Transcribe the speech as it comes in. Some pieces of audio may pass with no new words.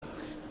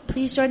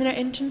Please join in our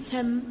entrance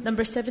hymn,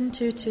 number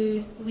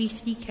 722, We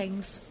Three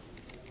Kings.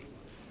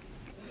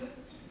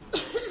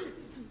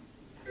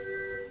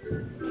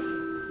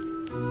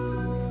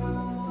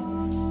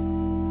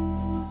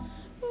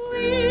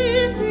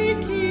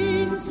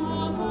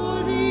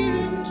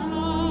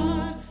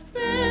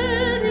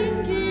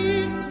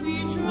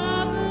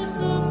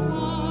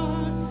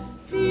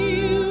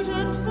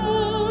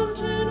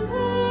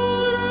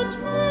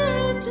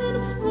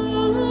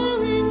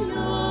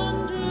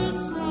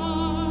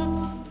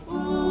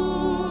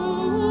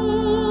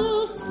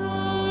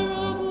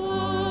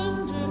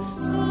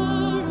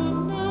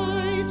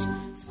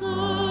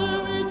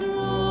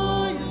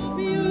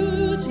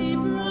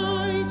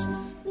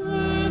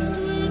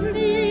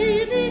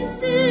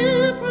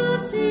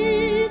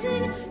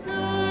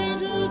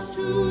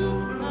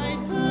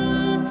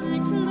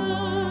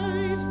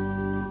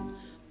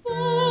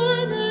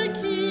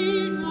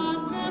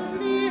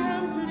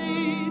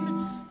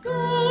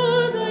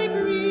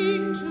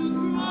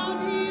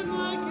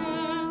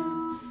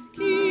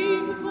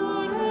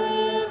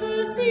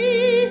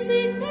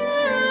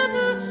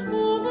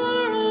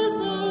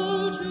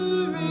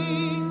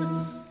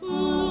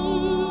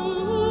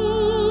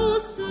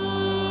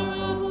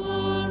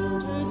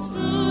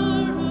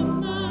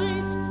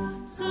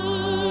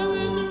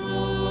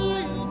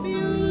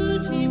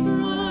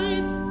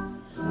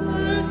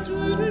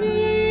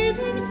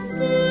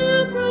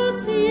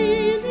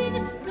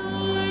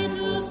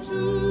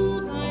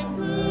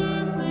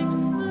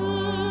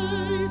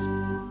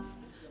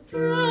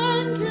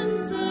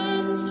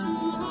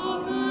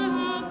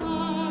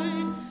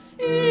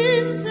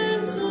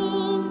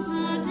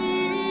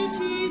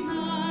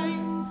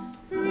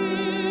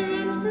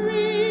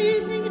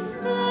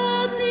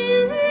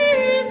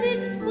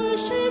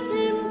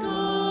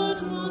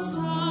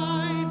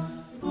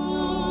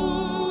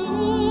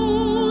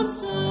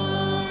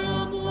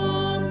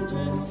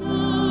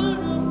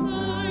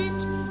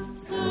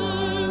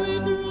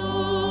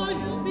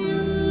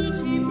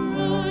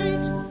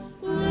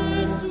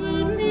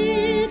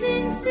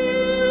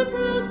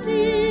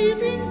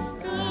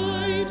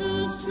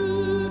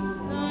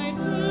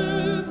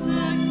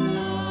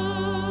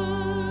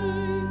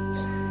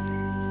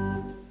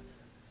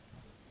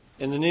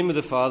 In the name of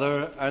the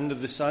Father, and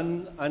of the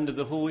Son, and of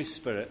the Holy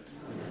Spirit.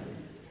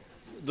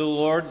 The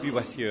Lord be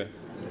with you.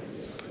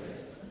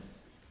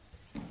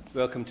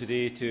 Welcome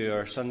today to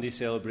our Sunday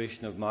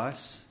celebration of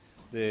Mass.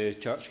 The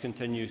Church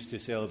continues to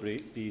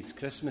celebrate these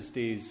Christmas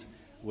days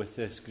with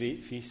this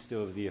great feast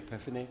of the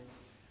Epiphany.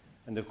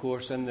 And of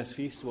course, in this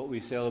feast, what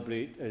we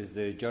celebrate is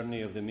the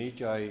journey of the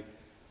Magi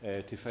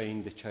to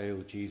find the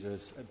child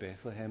Jesus at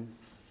Bethlehem.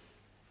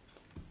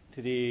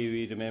 Today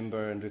we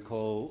remember and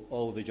recall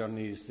all the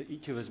journeys that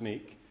each of us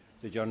make,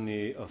 the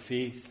journey of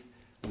faith,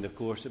 and of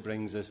course it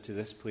brings us to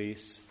this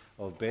place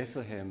of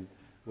Bethlehem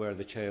where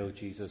the child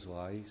Jesus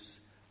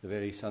lies, the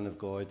very Son of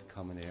God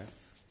come on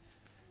earth.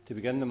 To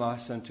begin the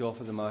Mass and to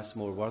offer the Mass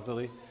more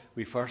worthily,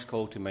 we first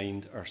call to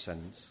mind our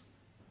sins.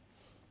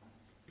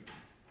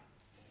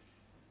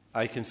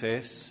 I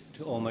confess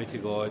to Almighty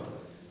God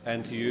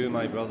and to you,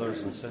 my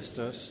brothers and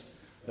sisters,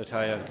 that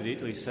I have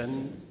greatly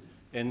sinned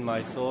in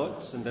my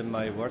thoughts and in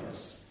my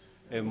words,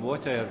 in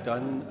what I have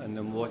done and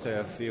in what I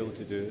have failed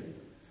to do,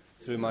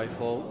 through my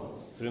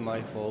most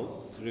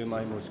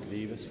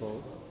grievous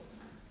fault.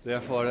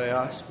 Therefore I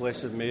ask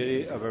Blessed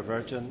Mary, ever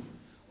Virgin,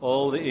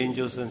 all the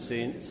angels and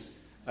saints,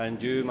 and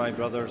you, my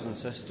brothers and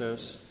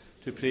sisters,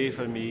 to pray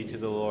for me to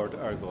the Lord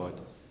our God.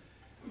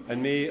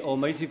 And may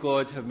Almighty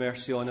God have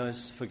mercy on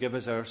us, forgive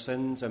us our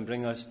sins, and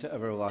bring us to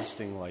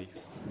everlasting life.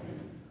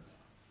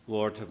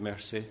 Lord, have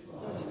mercy.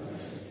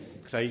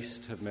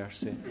 Christ, have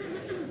mercy.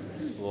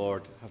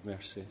 Lord, have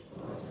mercy.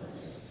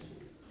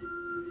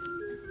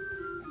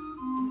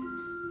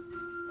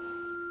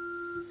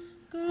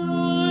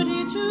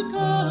 Glory to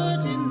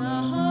God in the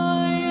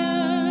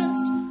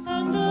highest,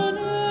 and on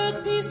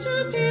earth peace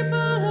to people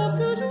of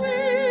good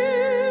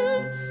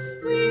will.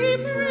 We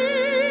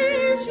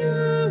praise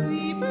you,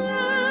 we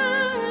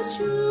bless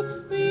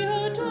you, we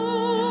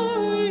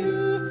adore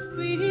you,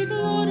 we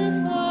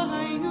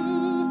glorify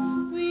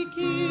you, we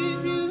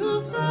give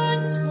you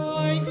thanks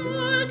for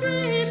your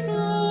great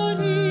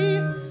glory,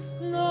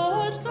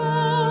 Lord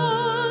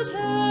God,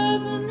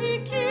 heavenly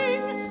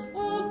King,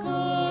 O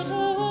God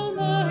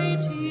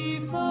Almighty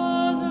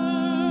Father.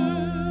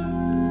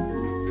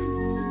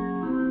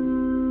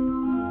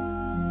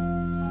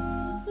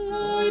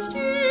 Lord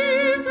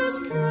Jesus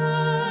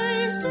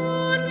Christ,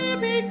 only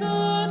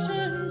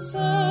begotten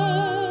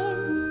Son,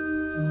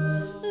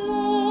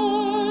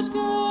 Lord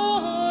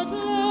God,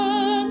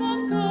 Lamb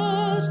of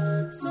God,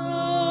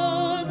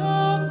 Son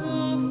of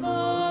the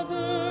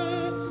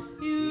Father,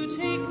 you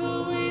take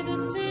away the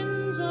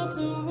sins of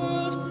the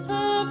world,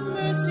 have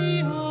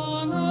mercy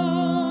on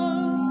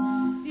us.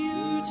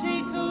 You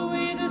take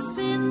away the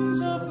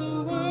sins of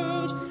the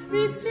world,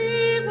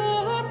 receive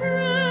our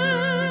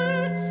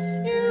prayer.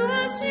 You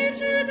are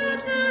seated at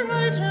the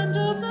right hand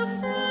of the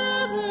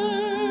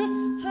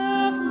Father,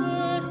 have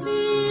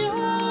mercy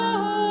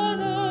on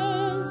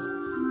us.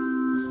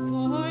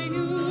 For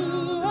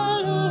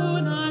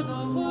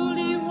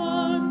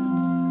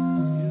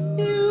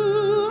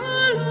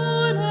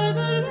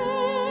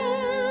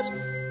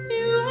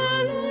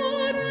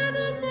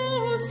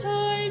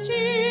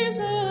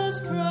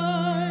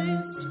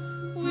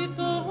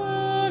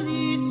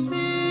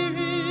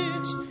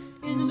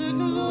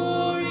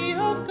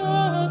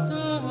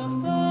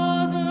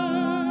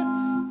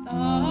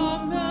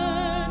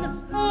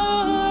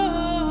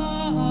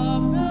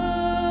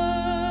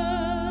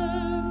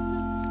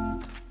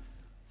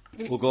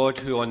O God,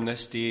 who on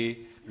this day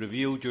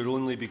revealed your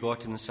only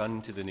begotten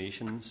Son to the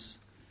nations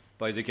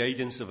by the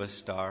guidance of a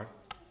star,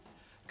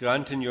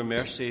 grant in your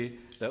mercy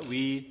that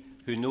we,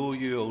 who know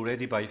you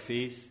already by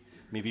faith,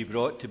 may be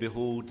brought to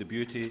behold the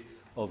beauty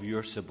of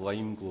your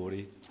sublime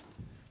glory.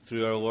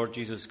 Through our Lord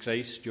Jesus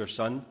Christ, your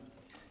Son,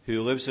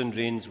 who lives and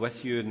reigns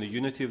with you in the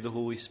unity of the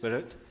Holy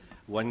Spirit,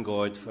 one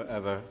God, for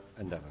ever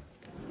and ever.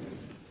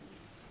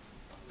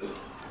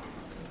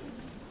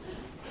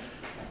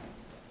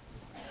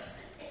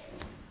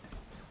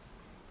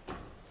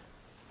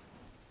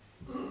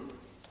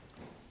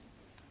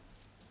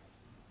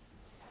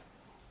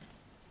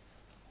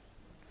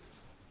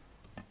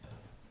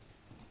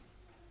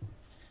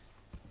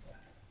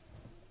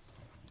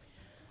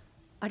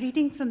 A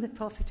reading from the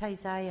prophet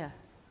Isaiah.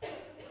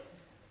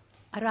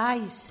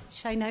 Arise,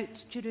 shine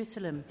out,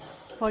 Jerusalem,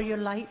 for your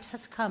light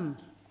has come.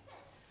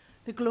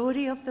 The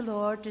glory of the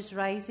Lord is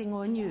rising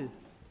on you.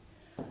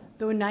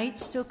 Though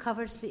night still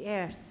covers the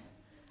earth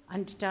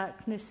and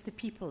darkness the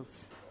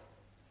peoples.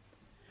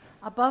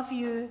 Above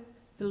you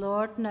the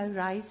Lord now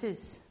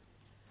rises,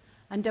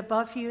 and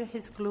above you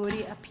his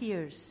glory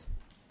appears.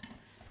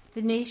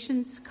 The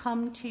nations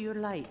come to your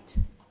light,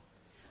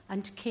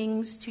 and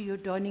kings to your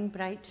dawning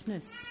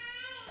brightness.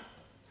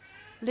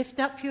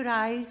 Lift up your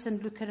eyes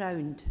and look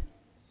around.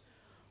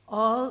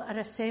 All are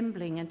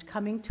assembling and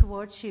coming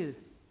towards you,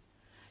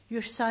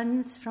 your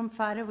sons from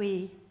far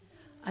away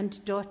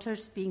and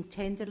daughters being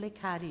tenderly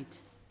carried.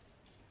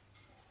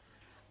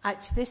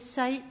 At this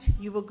sight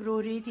you will grow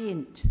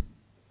radiant,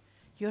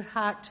 your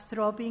heart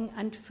throbbing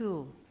and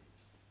full,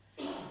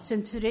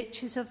 since the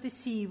riches of the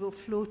sea will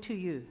flow to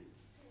you,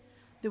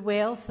 the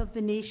wealth of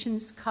the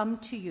nations come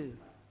to you.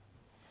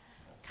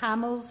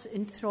 Camels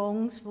in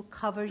throngs will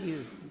cover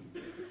you,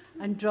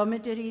 and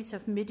dromedaries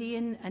of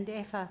Midian and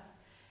Ephah,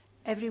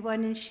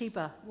 everyone in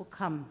Sheba will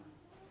come,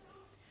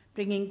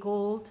 bringing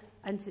gold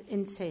and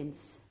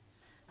incense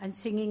and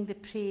singing the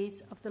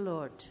praise of the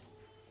Lord.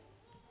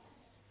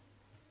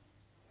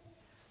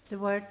 The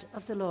word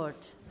of the Lord.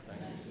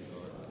 Thanks be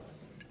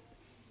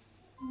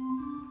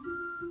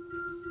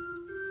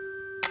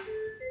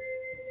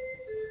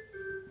to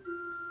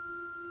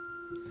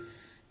God.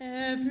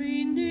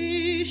 Every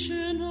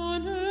nation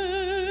on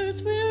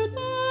earth will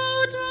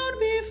bow down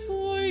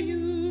before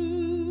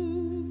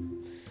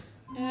you.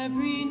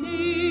 Every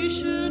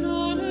nation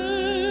on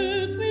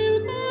earth will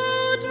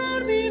bow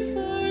down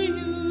before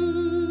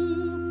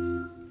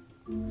you.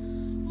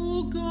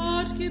 O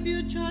God, give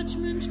your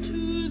judgment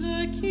to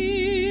the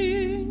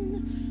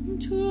King,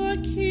 to a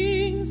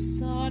King's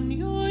Son,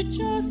 your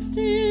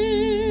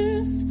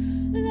justice,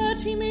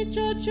 that he may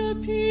judge your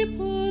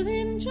people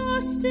in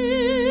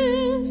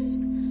justice,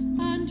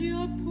 and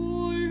your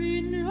poor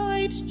in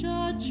right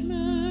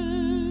judgment.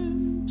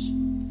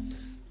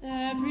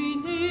 Every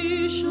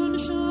nation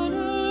on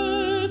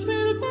earth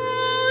will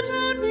bow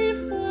down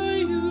before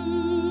you.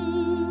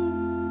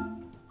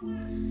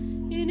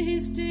 In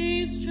his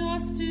days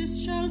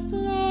justice shall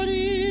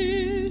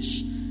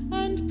flourish,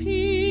 and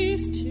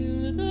peace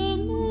till the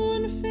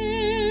moon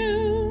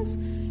fails.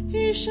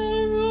 He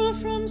shall rule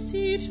from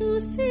sea to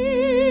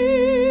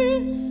sea,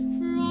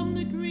 from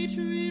the great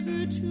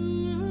river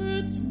to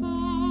earth's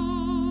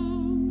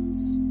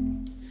bounds.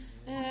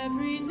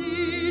 Every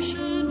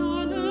nation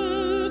on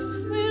earth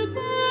will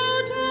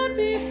bow down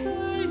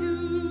before you.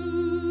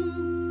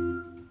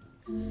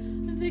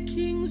 The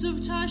kings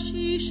of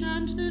Tarshish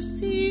and the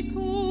sea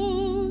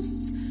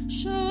coasts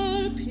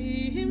shall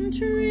pay him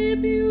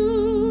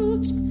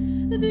tribute.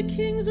 The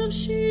kings of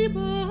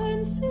Sheba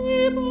and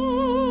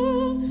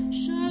Seba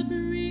shall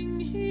bring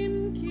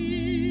him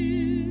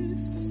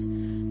gifts.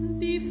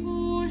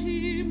 Before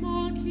him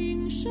all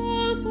kings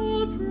shall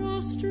fall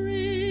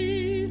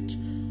prostrate.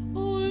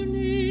 All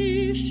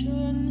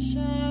nations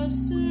shall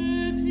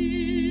serve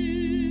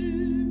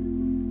him.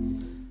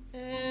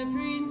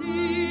 Every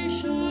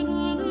nation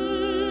on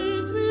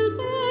earth will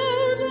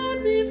bow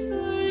down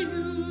before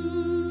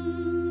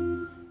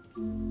you.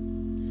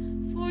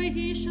 For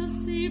he shall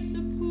save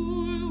the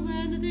poor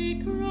when they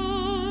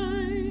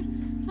cry,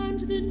 and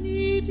the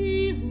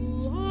needy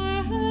who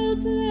are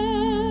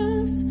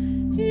helpless.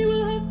 He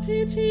will have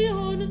pity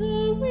on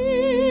the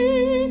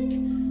weak,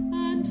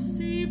 and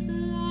save the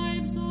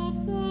lives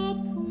of the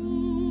poor.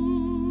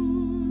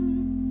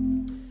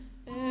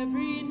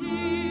 Every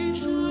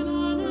nation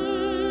on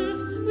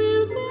earth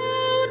will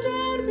bow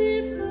down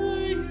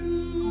before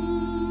you.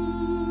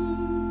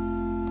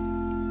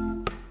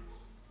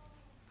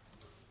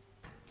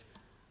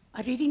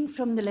 A reading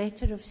from the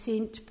letter of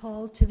St.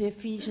 Paul to the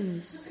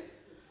Ephesians.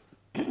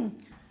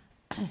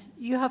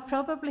 You have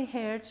probably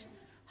heard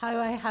how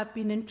I have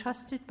been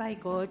entrusted by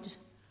God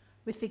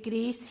with the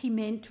grace he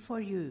meant for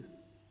you,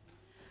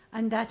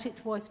 and that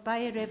it was by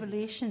a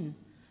revelation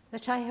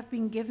that I have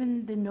been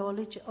given the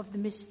knowledge of the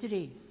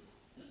mystery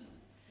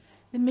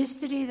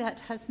that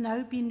has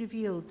now been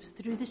revealed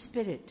through the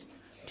Spirit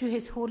to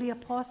his holy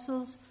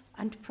apostles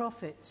and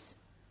prophets,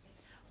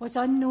 was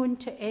unknown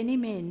to any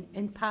men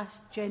in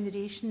past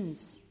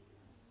generations.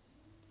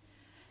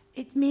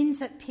 It means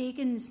that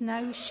pagans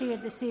now share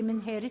the same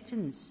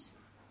inheritance,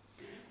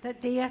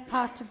 that they are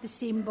part of the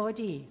same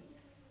body,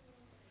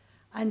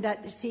 and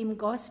that the same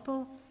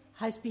gospel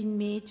has been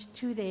made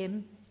to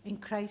them in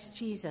Christ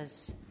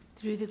Jesus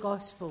through the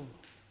gospel.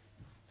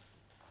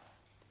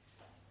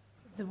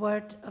 The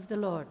word of the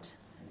Lord.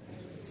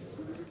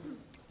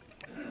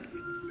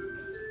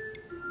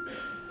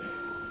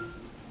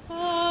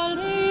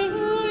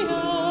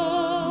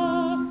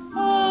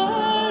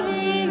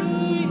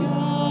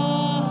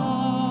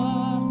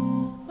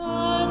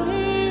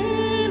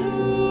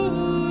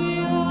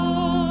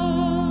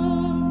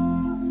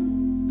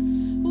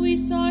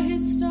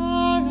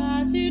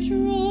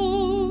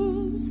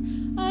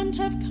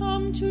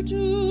 To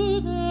do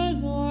the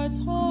Lord's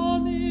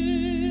homage.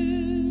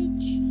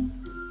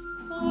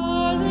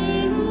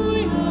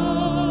 Alleluia,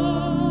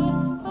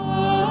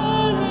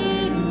 alleluia,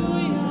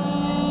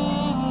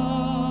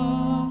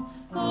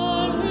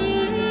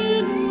 alleluia.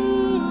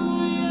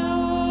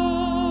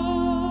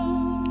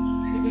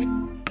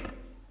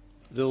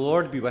 The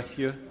Lord be with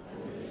you.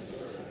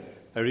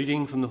 A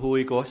reading from the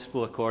Holy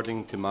Gospel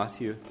according to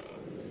Matthew.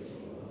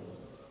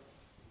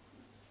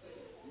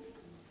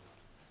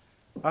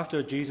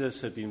 After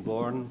Jesus had been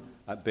born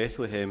at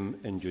Bethlehem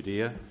in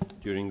Judea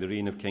during the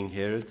reign of King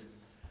Herod,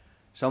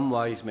 some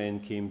wise men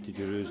came to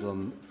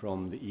Jerusalem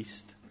from the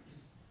east.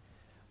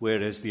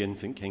 "Where is the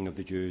infant King of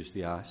the Jews?"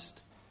 they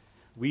asked.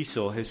 "We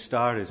saw his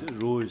star as it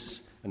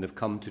rose and have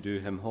come to do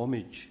him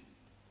homage."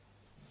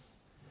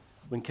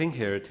 When King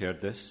Herod heard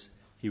this,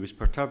 he was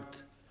perturbed,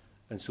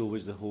 and so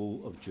was the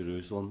whole of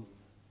Jerusalem.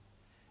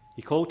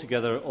 He called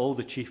together all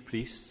the chief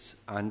priests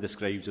and the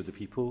scribes of the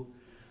people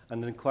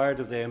and inquired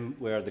of them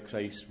where the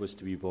Christ was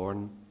to be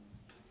born.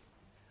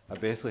 "At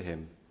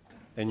Bethlehem,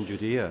 in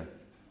Judea,"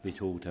 they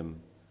told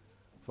him,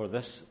 for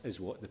this is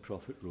what the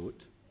prophet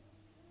wrote.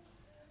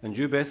 "And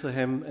you,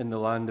 Bethlehem, in the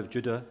land of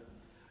Judah,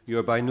 you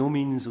are by no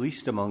means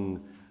least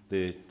among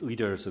the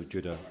leaders of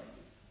Judah.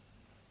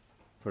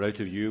 For out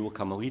of you will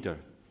come a leader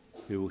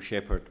who will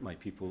shepherd my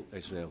people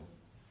Israel."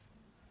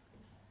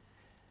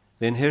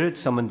 Then Herod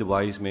summoned the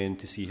wise men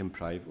to see him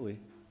privately.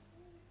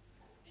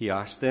 He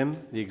asked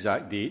them the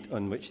exact date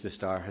on which the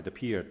star had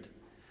appeared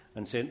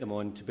and sent them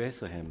on to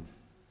Bethlehem.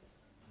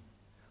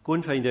 "Go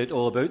and find out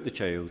all about the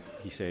child,"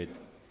 he said,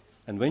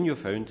 "and when you have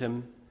found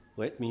him,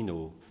 let me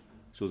know,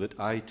 so that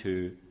I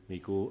too may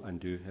go and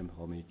do him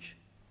homage."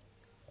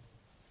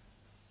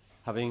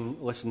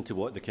 Having listened to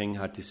what the king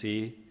had to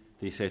say,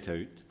 they set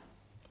out,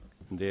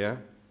 and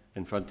there,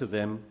 in front of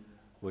them,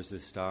 was the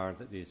star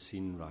that they had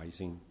seen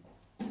rising.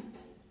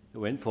 It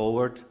went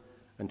forward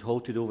and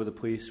halted over the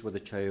place where the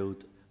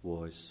child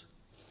was.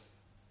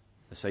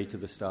 The sight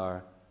of the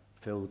star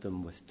filled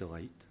them with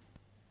delight.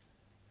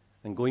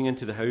 And going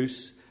into the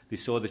house, they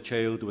saw the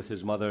child with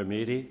his mother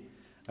Mary,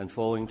 and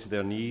falling to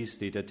their knees,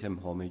 they did him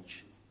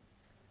homage.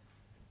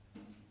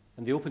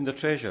 And they opened their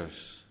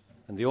treasures,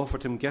 and they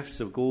offered him gifts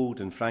of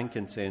gold and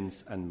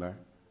frankincense and myrrh.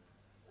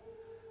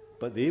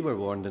 But they were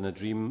warned in a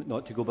dream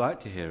not to go back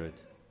to Herod,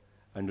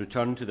 and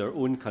return to their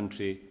own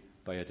country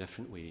by a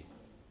different way.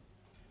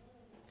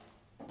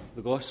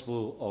 The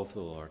Gospel of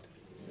the Lord.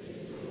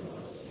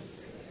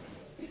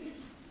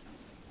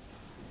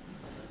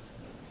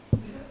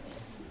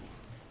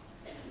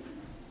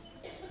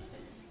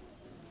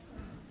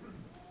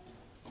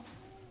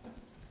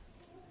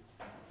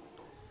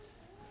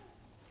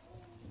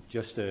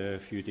 Just a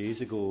few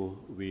days ago,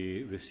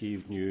 we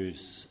received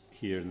news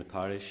here in the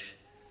parish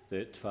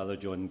that Father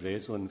John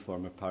Breslin,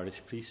 former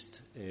parish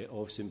priest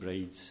of St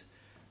Bride's,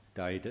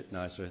 died at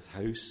Nazareth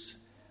House,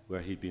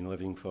 where he'd been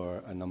living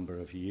for a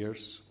number of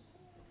years.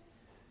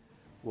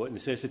 What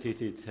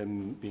necessitated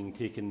him being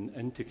taken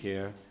into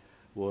care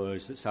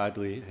was that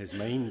sadly his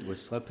mind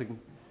was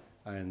slipping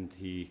and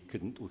he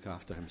couldn't look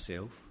after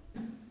himself.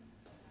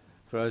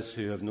 For us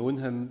who have known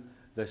him,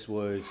 this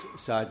was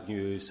sad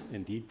news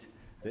indeed,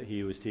 that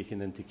he was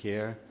taken into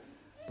care,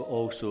 but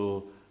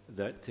also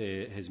that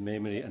his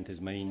memory and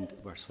his mind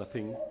were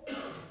slipping.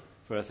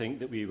 For I think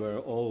that we were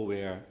all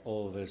aware,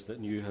 all of us that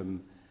knew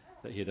him,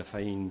 that he had a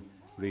fine,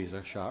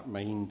 razor-sharp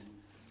mind,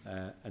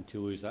 and to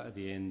lose that at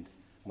the end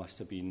must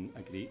have been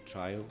a great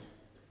trial.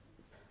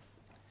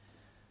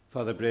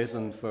 Father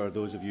Breslin, for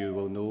those of you who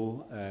will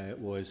know,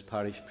 was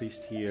parish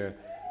priest here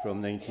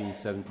from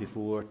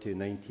 1974 to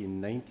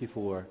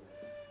 1994,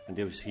 and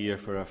he was here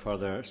for a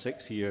further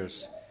 6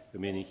 years,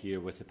 remaining here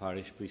with the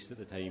parish priest at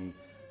the time,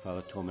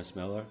 Father Thomas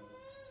Miller.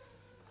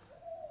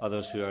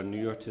 Others who are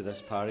newer to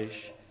this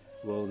parish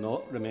will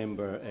not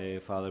remember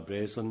Father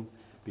Breslin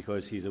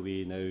because he's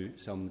away now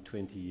some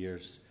 20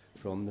 years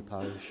from the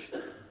parish.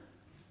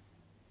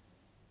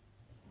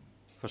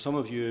 For some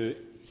of you,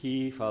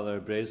 Father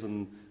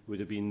Breslin, would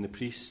have been the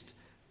priest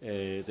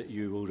that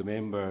you will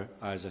remember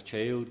as a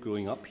child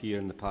growing up here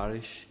in the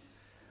parish.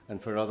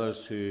 And for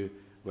others who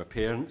were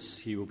parents,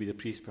 he will be the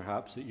priest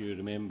perhaps that you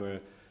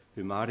remember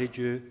who married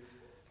you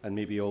and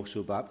maybe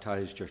also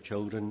baptised your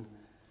children,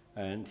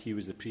 and he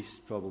was the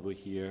priest probably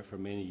here for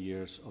many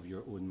years of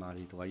your own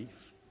married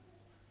life.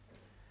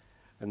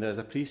 And as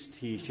a priest,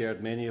 he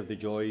shared many of the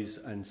joys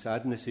and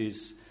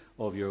sadnesses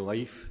of your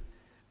life,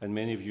 and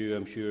many of you,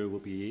 I'm sure, will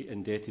be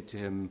indebted to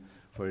him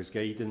for his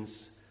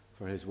guidance,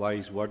 for his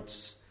wise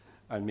words,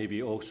 and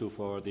maybe also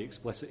for the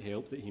explicit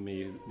help that he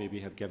may maybe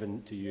have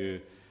given to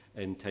you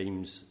in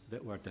times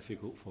that were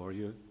difficult for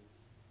you.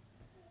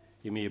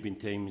 He may have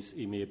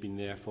been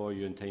there for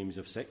you in times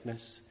of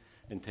sickness,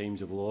 in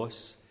times of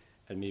loss,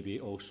 and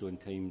maybe also in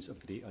times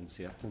of great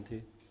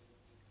uncertainty.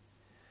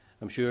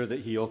 I'm sure that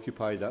he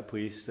occupied that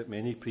place that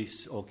many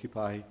priests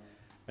occupy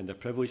and are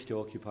privileged to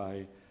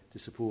occupy, to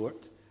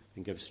support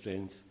and give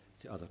strength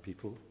to other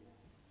people.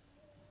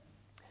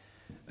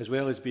 As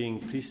well as being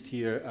priest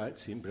here at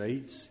St.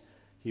 Bride's,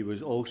 he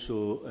was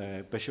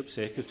also Bishop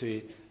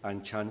Secretary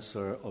and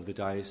Chancellor of the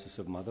Diocese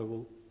of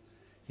Motherwell.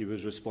 He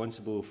was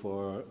responsible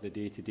for the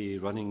day-to-day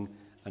running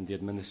and the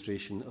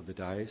administration of the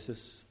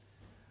diocese.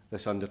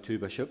 This under two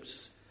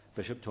bishops,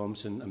 Bishop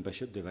Thompson and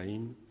Bishop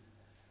Devine.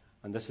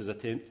 And this is a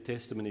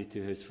testimony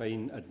to his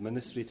fine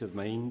administrative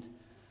mind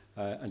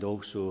and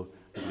also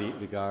the great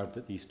regard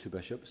that these two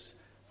bishops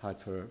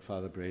had for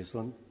Father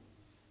Breslin.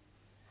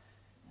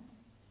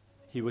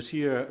 He was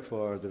here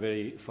for the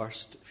very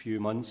first few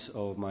months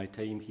of my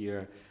time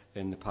here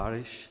in the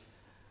parish,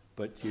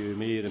 but you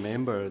may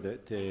remember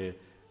that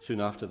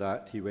soon after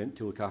that he went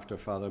to look after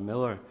Father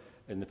Miller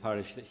in the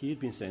parish that he had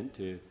been sent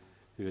to,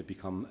 who had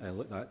become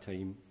ill at that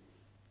time.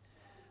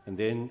 And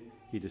then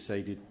he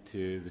decided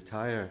to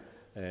retire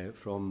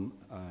from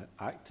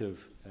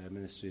active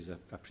ministry as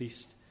a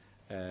priest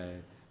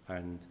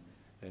and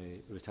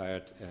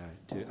retired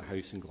to a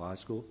house in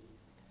Glasgow.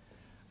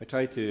 I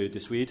tried to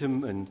dissuade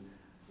him and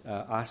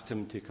asked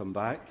him to come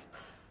back,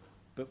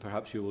 but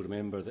perhaps you will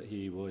remember that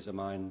he was a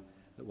man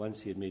that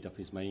once he had made up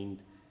his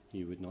mind,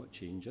 he would not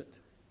change it.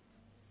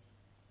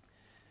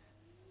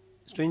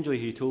 Strangely,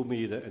 he told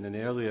me that in an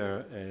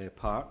earlier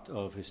part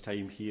of his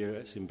time here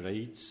at St.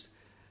 Bride's,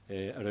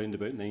 around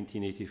about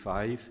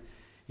 1985,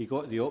 he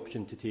got the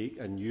option to take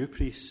a new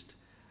priest,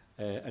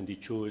 and he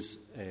chose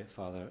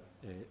Father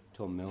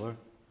Tom Miller.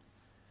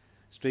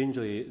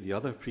 Strangely, the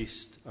other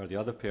priest, or the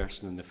other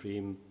person in the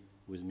frame,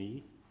 was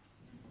me.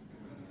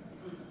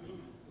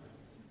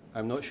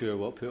 I'm not sure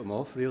what put him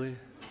off, really.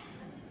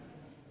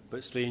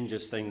 But strange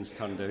as things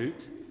turned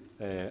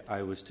out,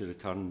 I was to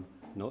return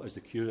not as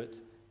the curate,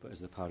 but as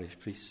the parish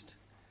priest.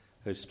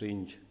 How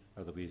strange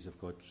are the ways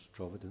of God's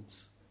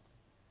providence.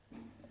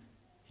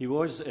 He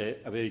was a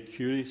very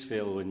curious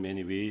fellow in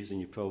many ways,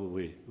 and you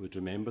probably would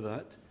remember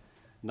that.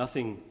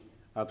 Nothing,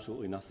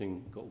 absolutely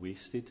nothing, got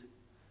wasted.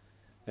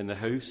 In the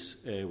house,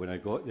 when I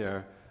got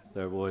there,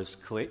 there was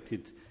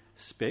collected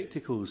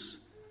spectacles,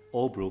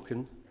 all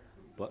broken,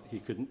 but he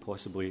couldn't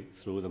possibly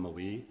throw them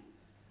away.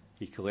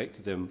 He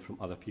collected them from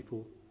other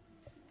people.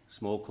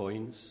 Small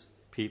coins,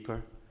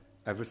 paper,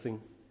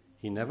 everything.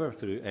 He never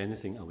threw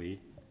anything away.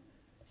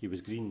 He was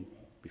green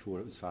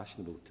before it was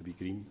fashionable to be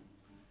green.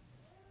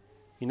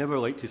 He never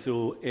liked to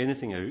throw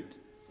anything out,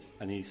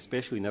 and he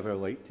especially never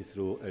liked to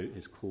throw out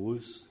his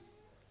clothes.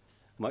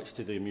 Much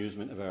to the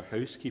amusement of our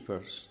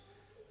housekeepers,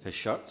 his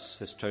shirts,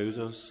 his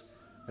trousers,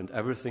 and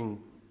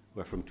everything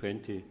were from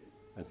 20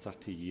 and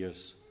 30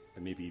 years,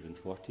 and maybe even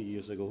 40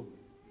 years ago.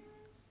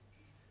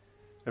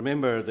 I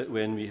remember that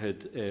when we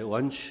had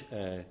lunch,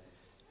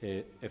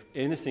 if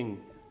anything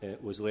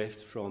was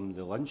left from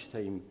the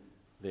lunchtime,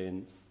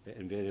 then it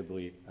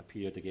invariably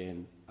appeared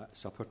again at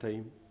supper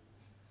time.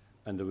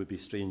 And there would be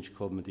strange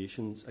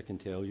combinations, I can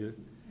tell you.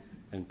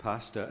 In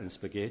pasta and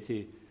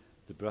spaghetti,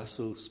 the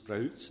Brussels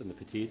sprouts and the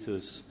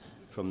potatoes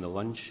from the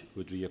lunch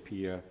would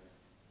reappear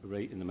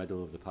right in the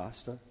middle of the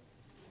pasta.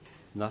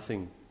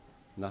 Nothing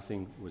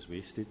was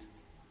wasted.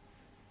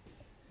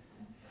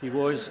 He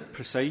was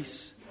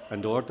precise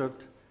and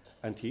ordered,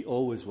 and he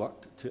always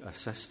worked to a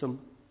system,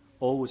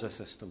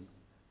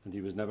 and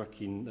he was never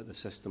keen that the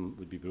system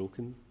would be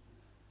broken.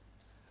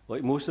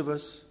 Like most of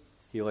us,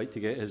 he liked to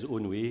get his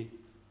own way,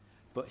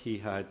 but he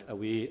had a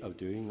way of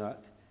doing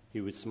that.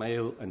 He would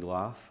smile and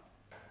laugh,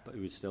 but he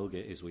would still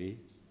get his way.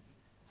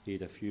 He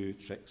had a few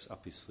tricks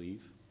up his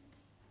sleeve.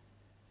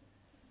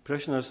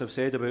 Parishioners have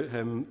said about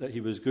him that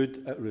he was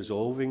good at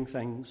resolving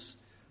things,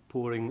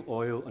 pouring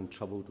oil on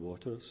troubled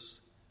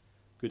waters,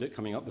 good at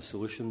coming up with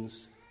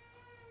solutions,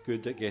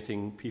 good at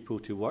getting people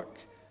to work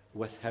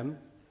with him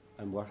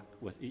and work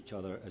with each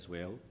other as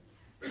well.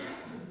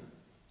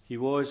 He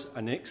was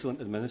an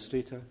excellent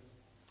administrator,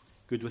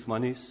 good with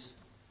monies,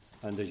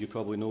 and as you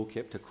probably know,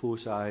 kept a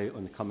close eye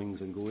on the comings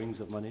and goings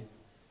of money.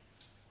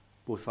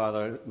 Both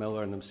Father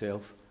Miller and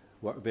himself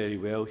worked very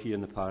well here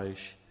in the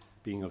parish,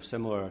 being of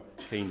similar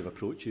kind of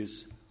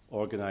approaches,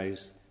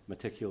 organised,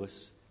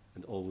 meticulous,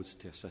 and always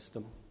to a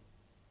system.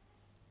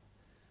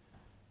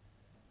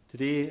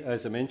 Today,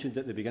 as I mentioned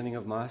at the beginning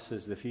of Mass,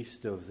 is the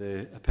feast of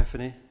the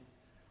Epiphany,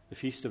 the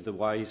feast of the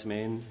wise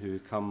men who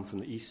come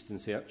from the east in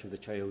search of the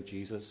child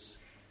Jesus.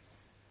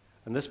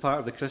 And this part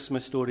of the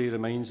Christmas story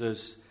reminds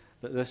us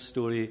that this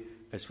story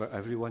is for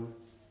everyone,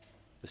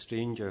 the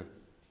stranger,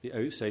 the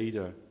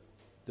outsider,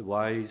 the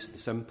wise, the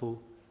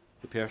simple,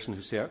 the person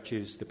who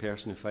searches, the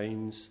person who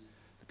finds,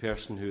 the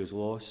person who is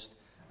lost,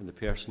 and the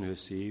person who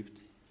is saved.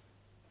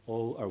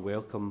 All are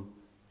welcome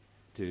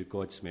to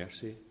God's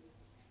mercy,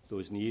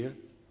 those near,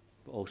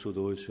 but also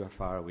those who are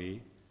far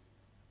away,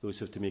 those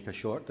who have to make a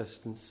short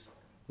distance,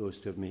 those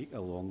who have to make a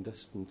long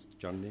distance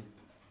journey.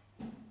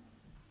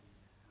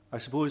 I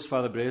suppose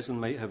Father Breslin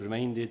might have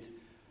reminded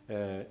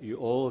you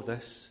all of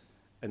this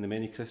in the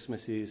many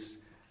Christmases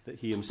that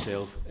he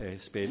himself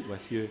spent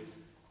with you,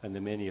 and the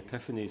many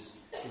Epiphanies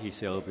that he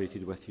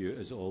celebrated with you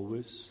as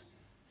always.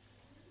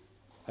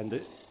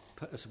 And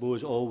I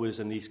suppose always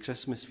in these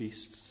Christmas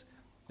feasts,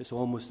 it's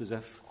almost as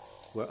if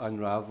we're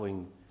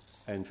unravelling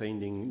and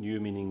finding new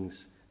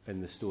meanings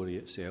in the story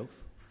itself.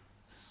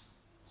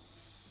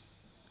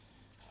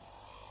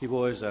 He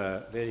was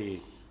a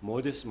very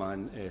modest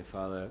man,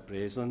 Father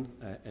Breslin,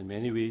 in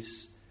many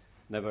ways,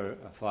 never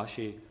a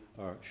flashy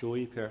or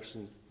showy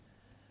person.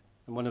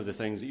 And one of the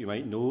things that you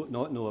might not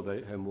know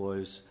about him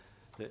was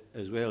that,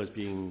 as well as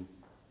being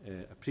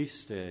a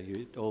priest, he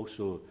had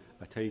also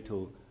a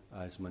title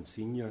as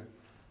Monsignor,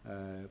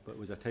 but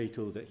was a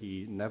title that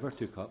he never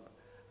took up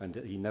and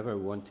that he never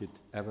wanted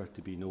ever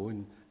to be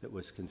known that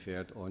was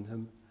conferred on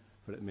him,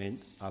 for it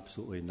meant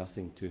absolutely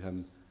nothing to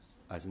him,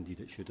 as indeed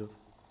it should have.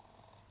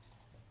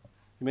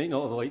 You might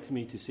not have liked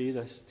me to say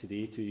this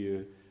today to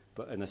you,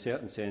 but in a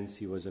certain sense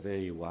he was a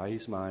very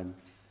wise man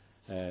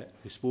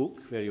who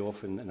spoke very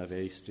often in a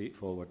very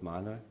straightforward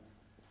manner,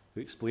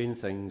 who explained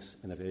things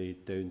in a very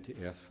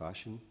down-to-earth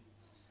fashion.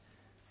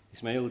 He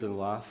smiled and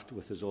laughed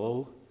with us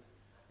all.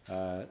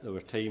 There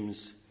were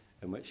times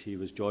in which he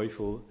was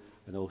joyful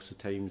and also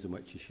times in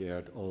which he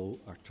shared all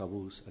our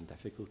troubles and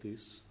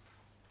difficulties.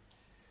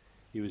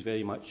 He was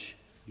very much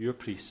your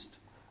priest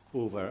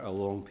over a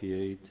long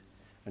period,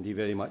 and he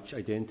very much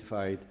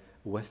identified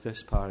with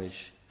this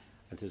parish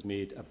and has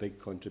made a big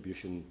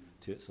contribution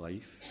to its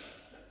life.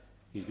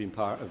 He's been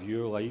part of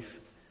your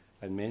life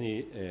and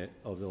many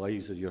of the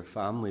lives of your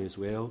family as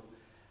well,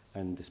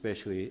 and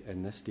especially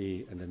in this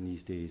day and in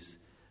these days,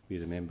 we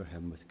remember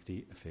him with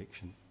great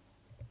affection.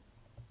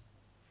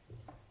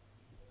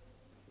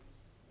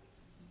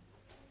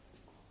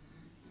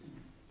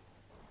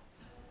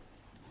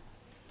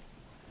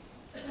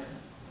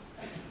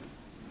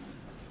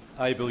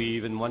 I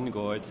believe in one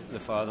God, the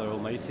Father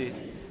Almighty,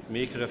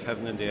 maker of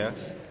heaven and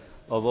earth,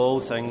 of all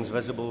things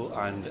visible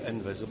and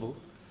invisible.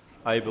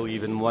 I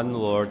believe in one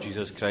Lord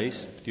Jesus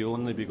Christ, the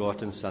only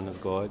begotten Son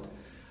of God,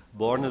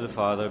 born of the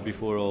Father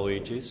before all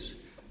ages,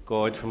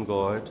 God from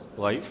God,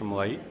 light from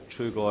light,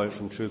 true God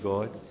from true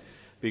God,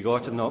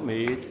 begotten not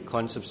made,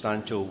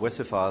 consubstantial with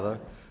the Father,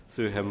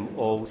 through him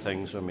all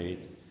things were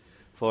made.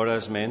 For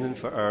us men and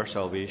for our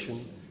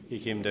salvation, he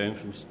came down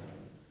from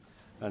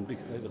and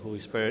the Holy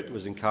Spirit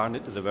was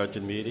incarnate to the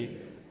Virgin Mary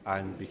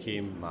and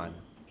became man.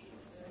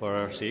 For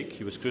our sake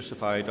he was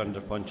crucified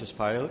under Pontius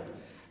Pilate,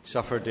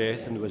 suffered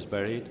death and was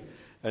buried,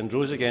 and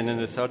rose again on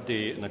the third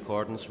day in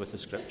accordance with the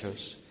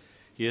Scriptures.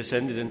 He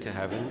ascended into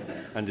heaven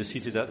and is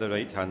seated at the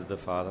right hand of the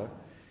Father.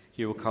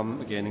 He will come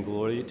again in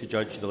glory to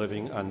judge the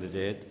living and the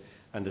dead,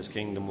 and his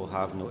kingdom will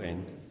have no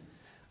end.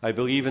 I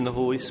believe in the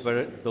Holy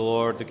Spirit, the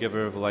Lord, the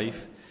giver of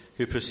life,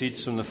 who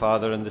proceeds from the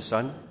Father and the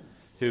Son,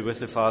 who with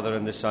the Father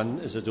and the Son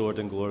is adored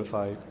and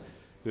glorified,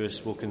 who has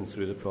spoken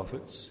through the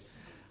prophets.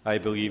 I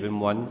believe in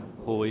one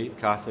holy,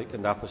 Catholic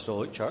and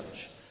Apostolic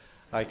Church.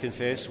 I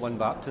confess one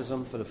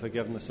baptism for the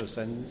forgiveness of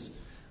sins,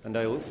 and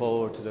I look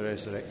forward to the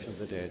resurrection of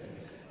the dead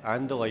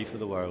and the life of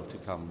the world to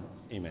come.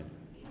 Amen.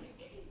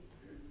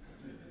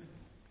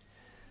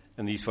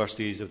 In these first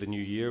days of the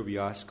new year, we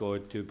ask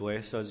God to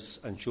bless us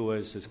and show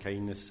us his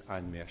kindness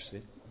and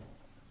mercy.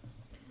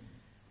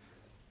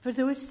 For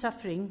those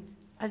suffering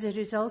as a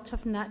result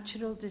of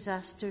natural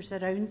disasters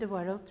around the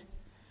world,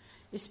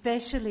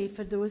 especially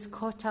for those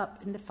caught up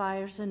in the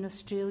fires in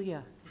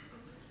Australia,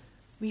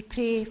 we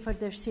pray for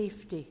their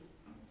safety.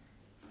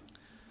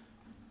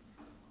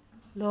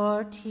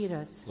 Lord, hear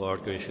us.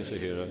 Lord, graciously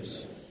hear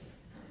us.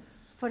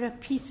 For a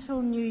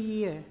peaceful new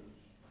year,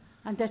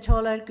 and that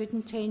all our good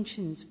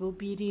intentions will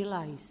be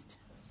realised.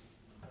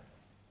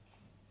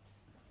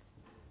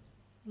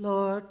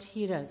 Lord,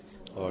 hear us.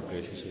 Lord,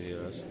 graciously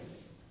hear us.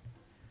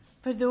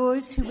 For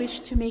those who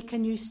wish to make a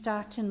new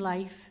start in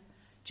life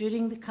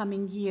during the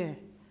coming year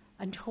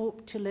and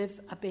hope to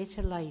live a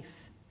better life.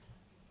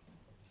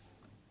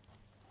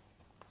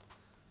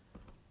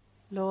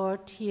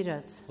 Lord, hear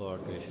us.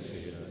 Lord, graciously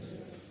hear us.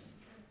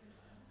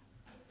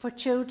 For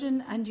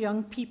children and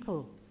young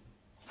people,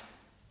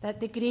 that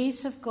the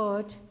grace of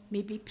God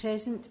may be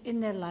present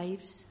in their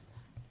lives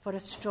for a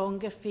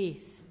stronger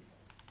faith.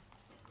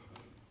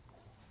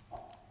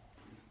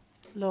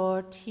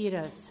 Lord, hear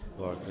us.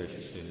 Lord,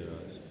 graciously hear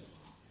us.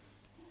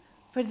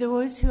 For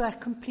those who are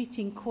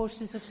completing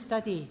courses of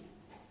study,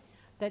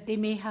 that they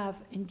may have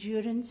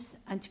endurance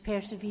and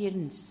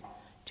perseverance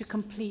to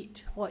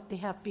complete what they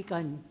have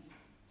begun.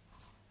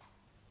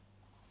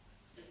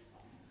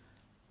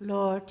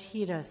 Lord,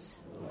 hear us.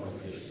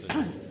 Lord, graciously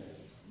hear us.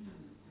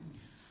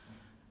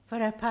 For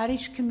our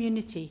parish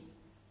community,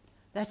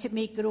 that it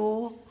may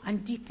grow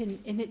and deepen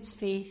in its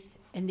faith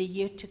in the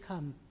year to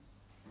come.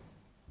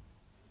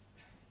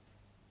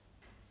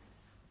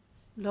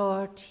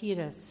 Lord,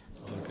 hear us.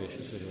 Lord,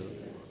 graciously hear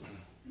us.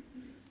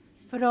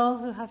 For all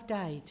who have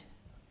died,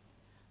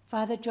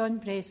 Father John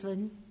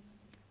Breslin,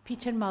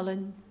 Peter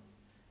Mullen,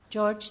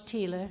 George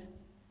Taylor,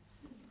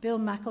 Bill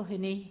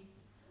McElhinney,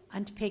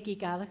 and Peggy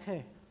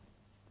Gallagher,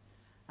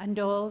 and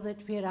all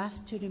that we are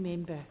asked to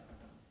remember.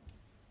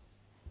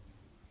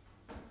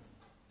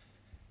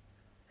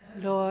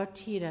 Lord,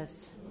 hear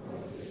us.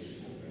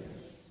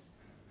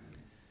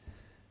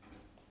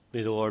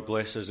 May the Lord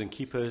bless us and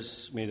keep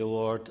us. May the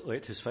Lord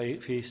let his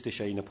face to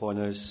shine upon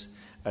us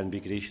and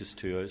be gracious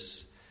to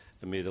us.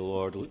 And may the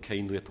Lord look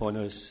kindly upon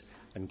us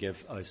and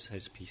give us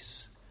his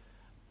peace.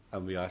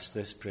 And we ask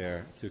this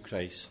prayer through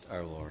Christ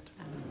our Lord.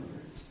 Amen.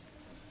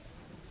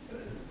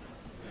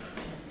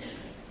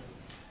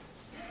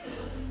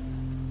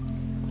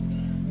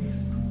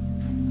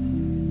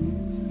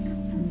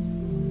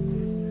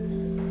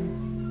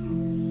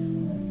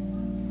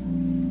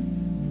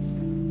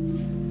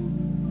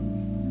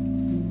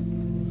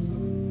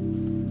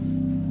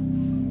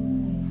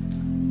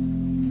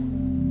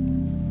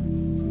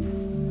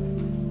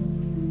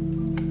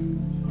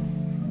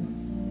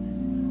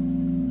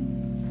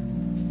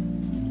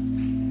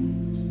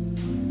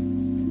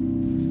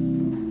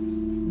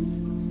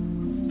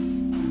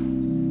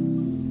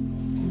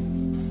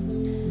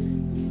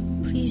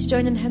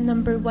 Join in hymn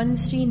number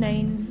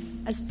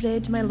 139, As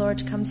Bread My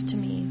Lord Comes to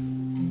Me.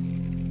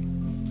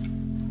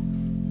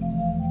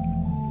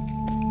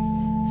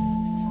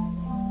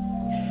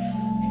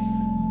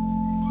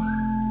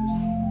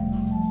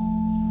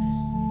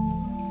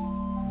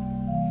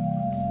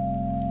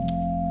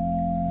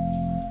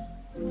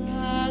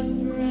 As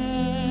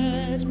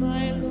bread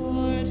my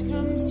Lord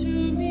comes to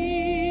me.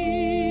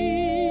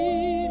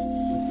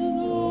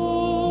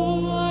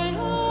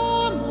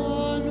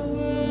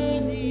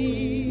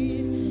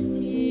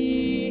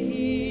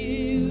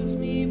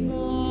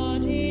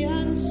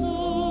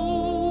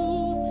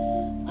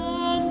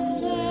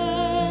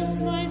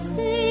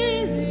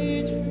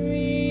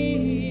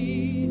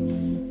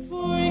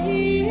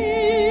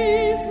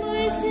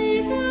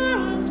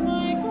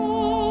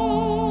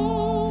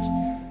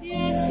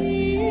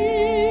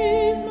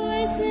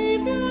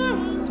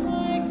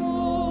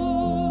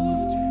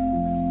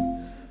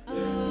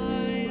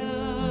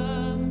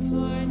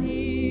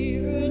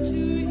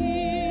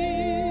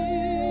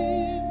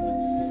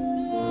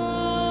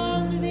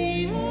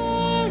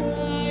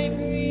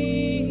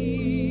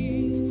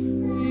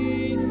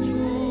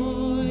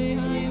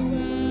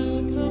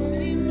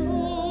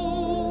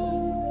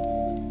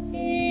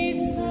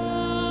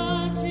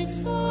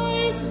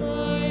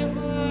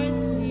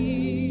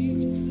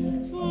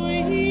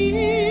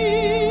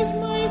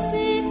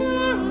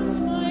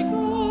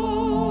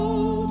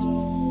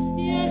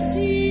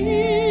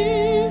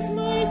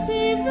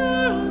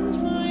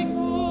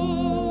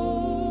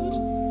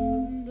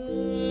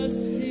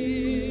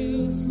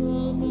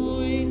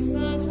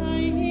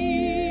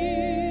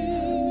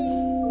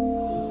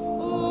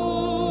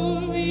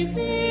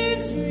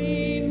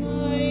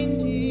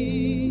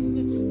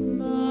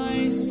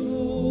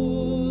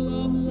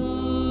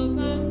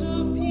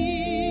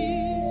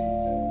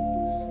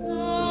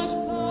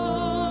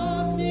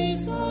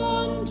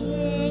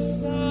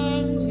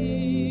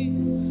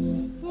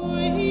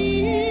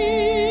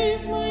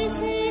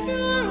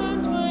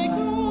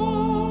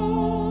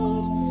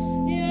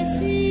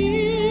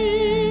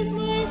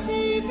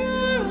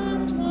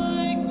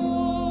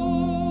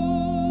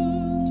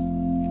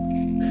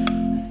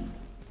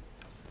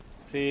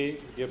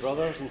 Dear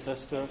brothers and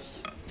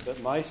sisters, that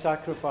my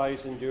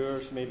sacrifice and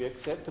yours may be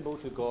acceptable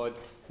to God,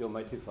 the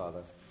Almighty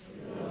Father.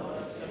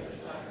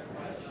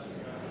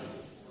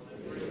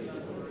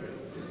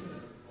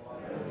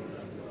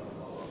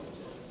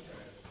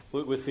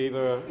 Look with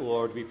favour,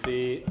 Lord, we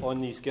pray,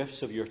 on these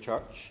gifts of your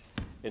church,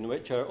 in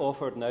which are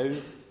offered now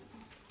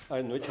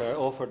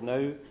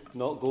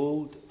not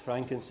gold,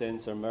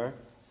 frankincense, or myrrh,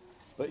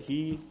 but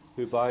he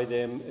who by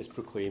them is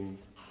proclaimed,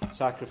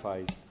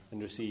 sacrificed,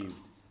 and received,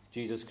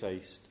 Jesus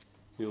Christ,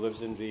 who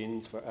lives and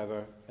reigns for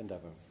ever and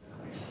ever.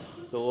 Amen.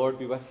 The Lord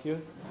be with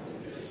you.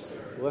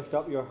 Lift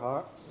up your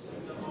hearts.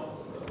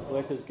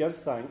 Let us give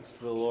thanks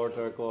to the Lord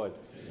our God.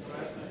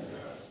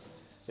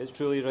 It's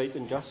truly right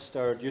and just,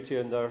 our duty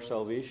and our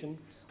salvation,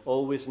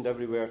 always and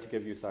everywhere to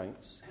give you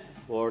thanks,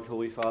 Lord,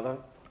 Holy Father,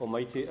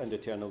 Almighty and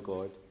eternal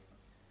God.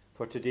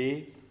 For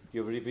today you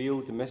have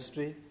revealed the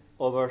mystery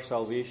of our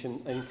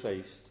salvation in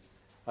Christ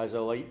as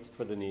a light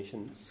for the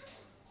nations.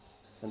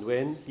 And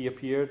when he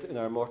appeared in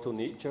our mortal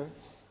nature,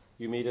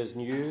 you made us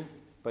new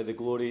by the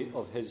glory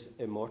of his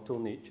immortal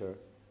nature.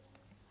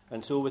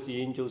 And so with the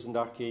angels and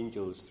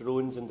archangels,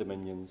 thrones and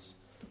dominions,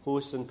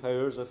 hosts and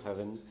powers of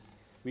heaven,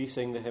 we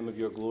sing the hymn of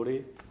your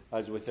glory,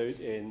 as without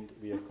end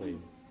we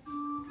acclaim.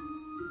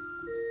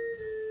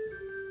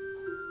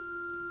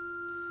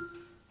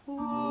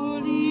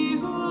 Holy,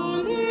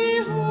 holy,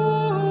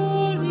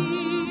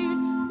 holy,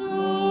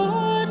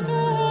 Lord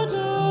God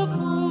of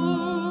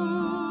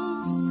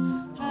hosts,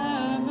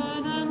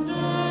 heaven and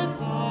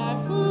earth are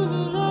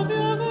full of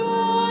your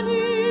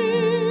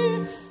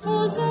glory.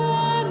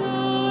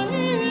 Hosanna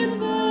in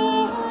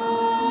the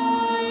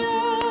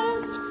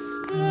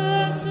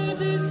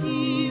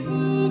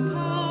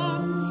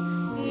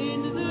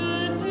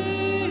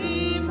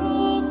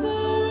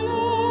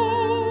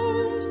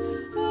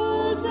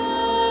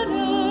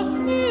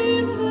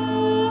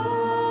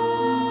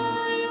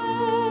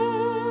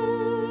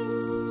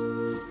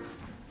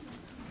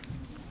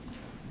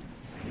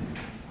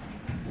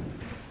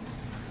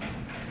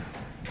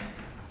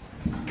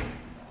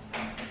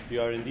You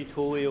are indeed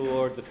holy, O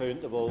Lord, the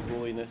fount of all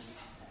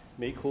holiness.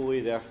 Make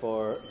holy,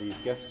 therefore, these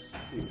gifts,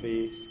 we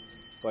pray,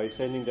 by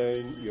sending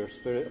down your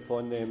Spirit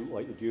upon them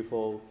like the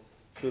dewfall,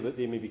 so that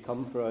they may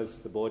become for us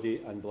the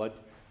body and blood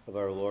of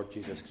our Lord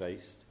Jesus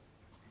Christ.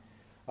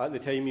 At the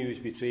time he was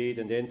betrayed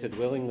and entered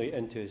willingly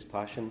into his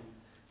passion,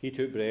 he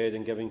took bread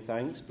and, giving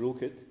thanks,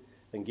 broke it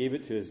and gave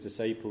it to his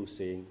disciples,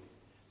 saying,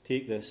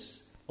 "Take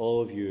this, all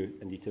of you,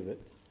 and eat of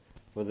it,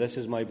 for this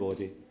is my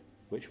body,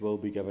 which will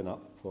be given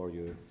up for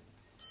you."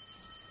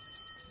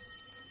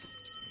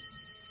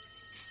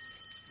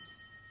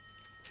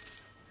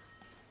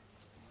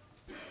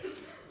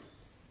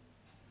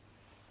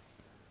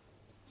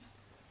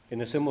 In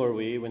a similar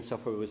way, when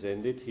supper was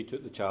ended, he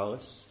took the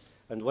chalice,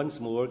 and once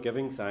more,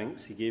 giving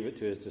thanks, he gave it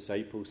to his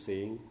disciples,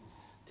 saying,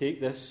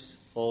 "Take this,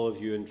 all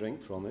of you, and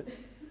drink from it,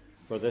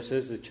 for this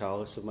is the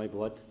chalice of my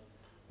blood,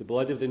 the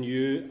blood of the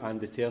new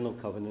and eternal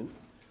covenant,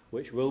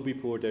 which will be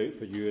poured out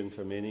for you and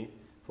for many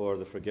for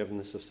the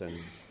forgiveness of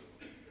sins.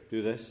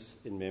 Do this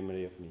in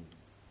memory of me."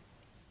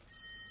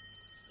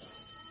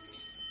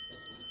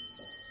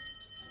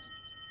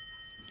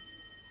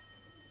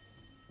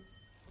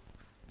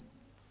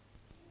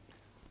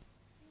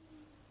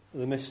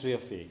 The mystery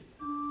of faith.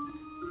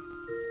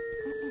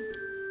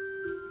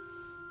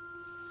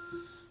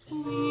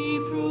 We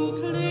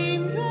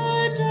proclaim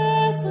your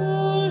death,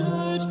 O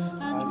Lord,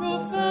 and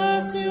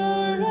profess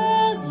your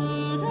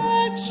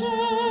resurrection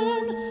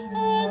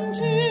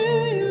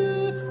until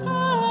you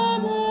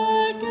come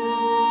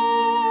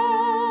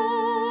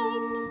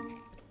again.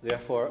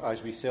 Therefore,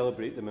 as we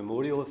celebrate the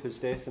memorial of his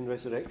death and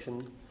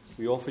resurrection,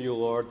 we offer you,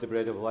 Lord, the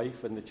bread of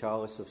life and the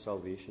chalice of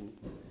salvation,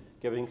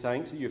 giving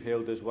thanks that you've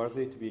held us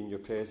worthy to be in your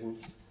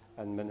presence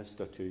and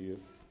minister to you.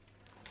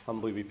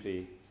 Humbly we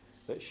pray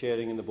that,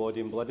 sharing in the body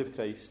and blood of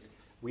Christ,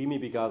 we may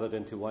be gathered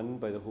into one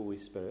by the Holy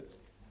Spirit.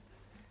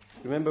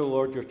 Remember,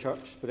 Lord, your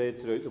church spread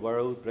throughout the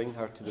world. Bring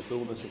her to the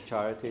fullness of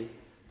charity,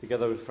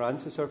 together with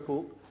Francis our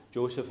Pope,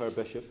 Joseph our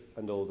Bishop,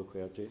 and all the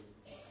clergy.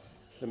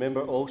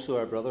 Remember also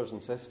our brothers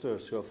and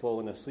sisters who have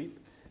fallen asleep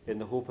in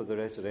the hope of the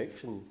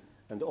resurrection,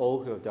 and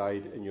all who have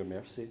died in your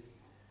mercy.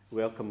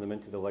 Welcome them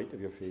into the light of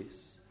your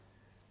face.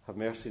 Have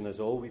mercy on us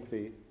all, we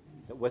pray,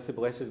 that with the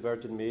Blessed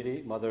Virgin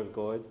Mary, Mother of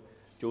God,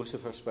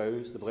 Joseph her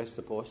spouse, the blessed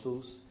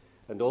apostles,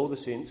 and all the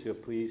saints who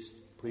have pleased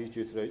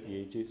you throughout the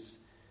ages,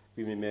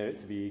 we may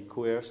merit to be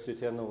co-heirs to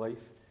eternal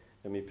life,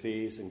 and may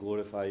praise and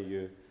glorify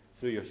you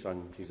through your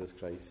Son, Jesus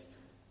Christ.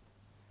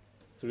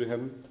 Through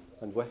him,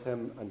 and with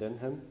him, and in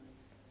him,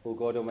 O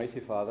God,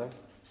 Almighty Father,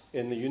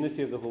 in the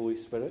unity of the Holy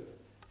Spirit,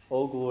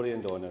 all glory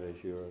and honour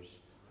is yours,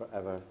 for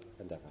ever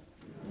and ever.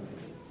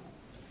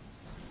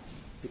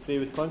 We pray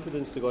with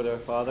confidence to God our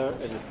Father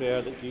in the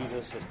prayer that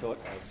Jesus has taught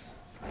us.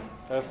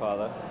 Our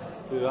Father,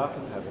 who art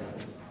in heaven,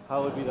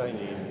 hallowed be thy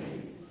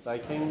name. Thy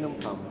kingdom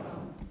come,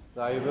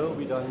 thy will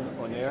be done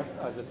on earth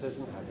as it is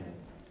in heaven.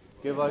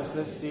 Give us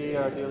this day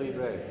our daily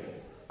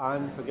bread,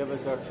 and forgive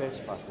us our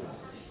trespasses,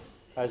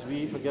 as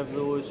we forgive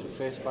those who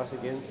trespass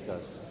against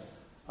us.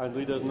 And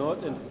lead us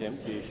not into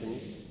temptation,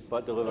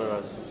 but deliver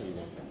us from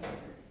evil.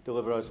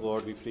 Deliver us,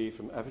 Lord, we pray,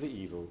 from every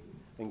evil,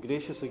 and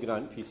graciously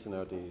grant peace in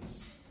our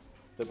days,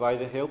 that by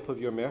the help of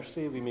your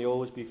mercy we may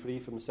always be free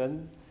from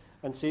sin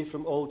and safe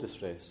from all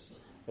distress,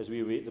 as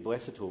we await the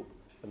blessed hope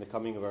and the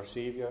coming of our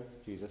Saviour,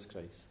 Jesus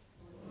Christ.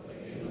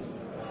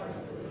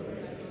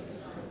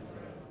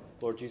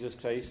 Lord Jesus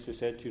Christ, who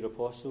said to your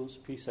apostles,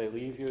 "Peace I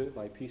leave you,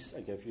 my peace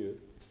I give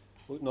you,"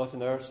 look not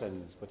on our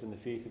sins, but in the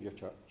faith of your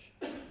church,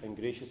 and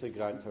graciously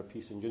grant her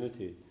peace and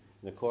unity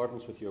in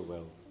accordance with your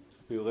will,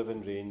 who live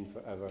and reign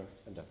for ever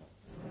and ever.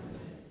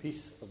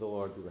 Peace of the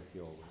Lord be with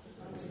you always.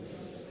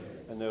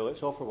 And now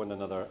let's offer one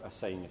another a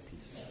sign of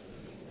peace.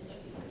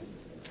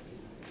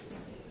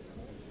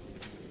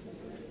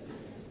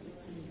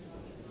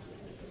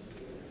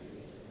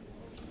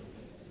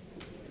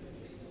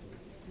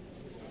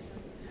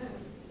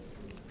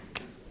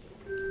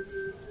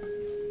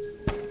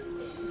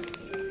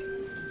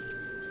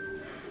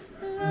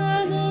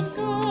 Lamb of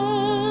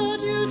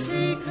God, you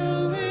take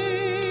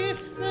away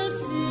the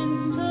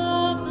sins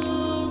of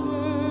the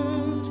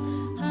world.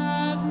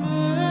 Have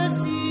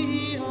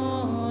mercy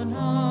on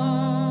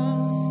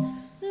us.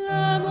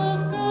 Lamb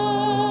of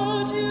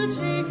God, you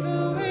take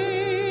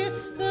away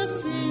the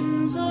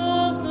sins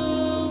of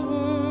the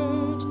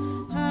world.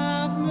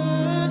 Have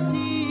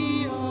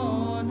mercy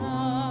on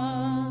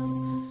us.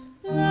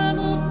 Lamb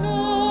of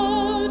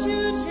God,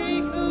 you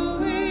take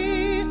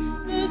away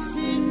the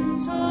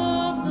sins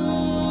of the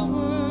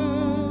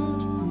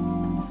world.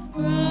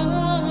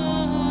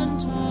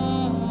 Grant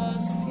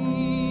us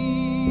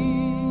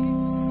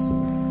peace.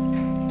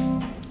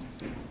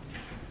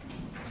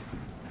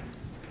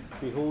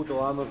 Behold the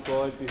Lamb of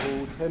God,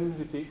 behold him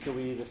who takes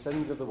away the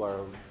sins of the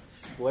world.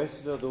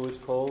 Blessed are those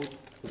called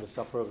to the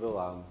supper of the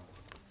Lamb.